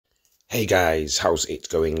Hey guys, how's it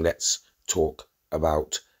going? Let's talk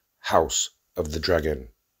about House of the Dragon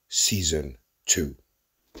Season 2.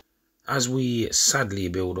 As we sadly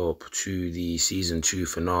build up to the Season 2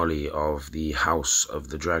 finale of the House of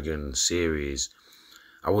the Dragon series,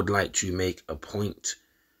 I would like to make a point,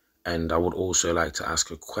 and I would also like to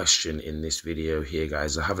ask a question in this video here,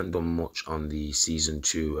 guys. I haven't done much on the Season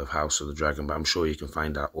 2 of House of the Dragon, but I'm sure you can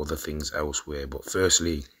find out other things elsewhere. But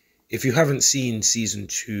firstly, if you haven't seen Season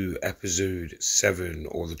 2 Episode 7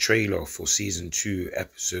 or the trailer for Season 2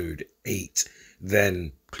 Episode 8,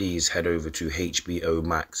 then please head over to HBO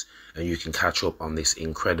Max and you can catch up on this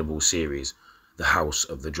incredible series, The House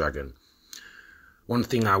of the Dragon. One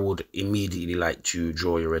thing I would immediately like to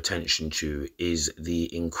draw your attention to is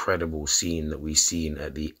the incredible scene that we've seen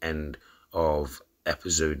at the end of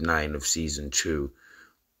Episode 9 of Season 2,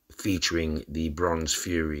 featuring the Bronze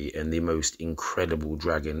Fury and the most incredible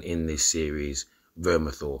dragon in this series,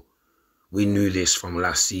 Vermithor. We knew this from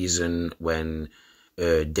last season when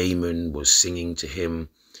Aemond was singing to him.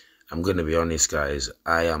 I'm going to be honest, guys,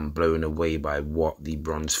 I am blown away by what the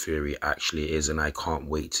Bronze Fury actually is, and I can't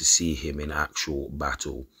wait to see him in actual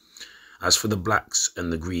battle. As for the blacks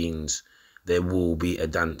and the greens, there will be a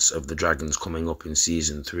dance of the dragons coming up in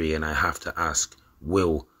Season 3, and I have to ask,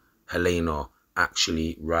 will Helaena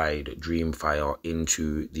actually ride Dreamefyre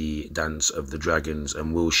into the Dance of the Dragons,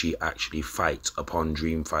 and will she actually fight upon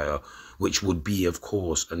Dreamefyre, which would be, of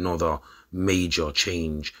course, another major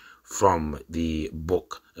change from the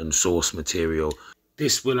book and source material.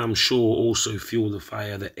 This will, I'm sure, also fuel the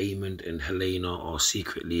fire that Aemond and Helaena are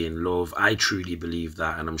secretly in love. I truly believe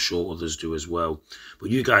that, and I'm sure others do as well. But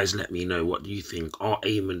you guys let me know, what do you think? Are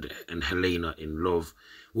Aemond and Helaena in love?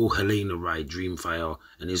 Will Helaena ride Dreamefyre,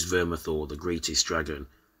 and is Vermithor the greatest dragon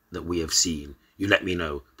that we have seen? You let me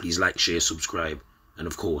know. Please like, share, subscribe, and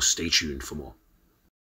of course, stay tuned for more.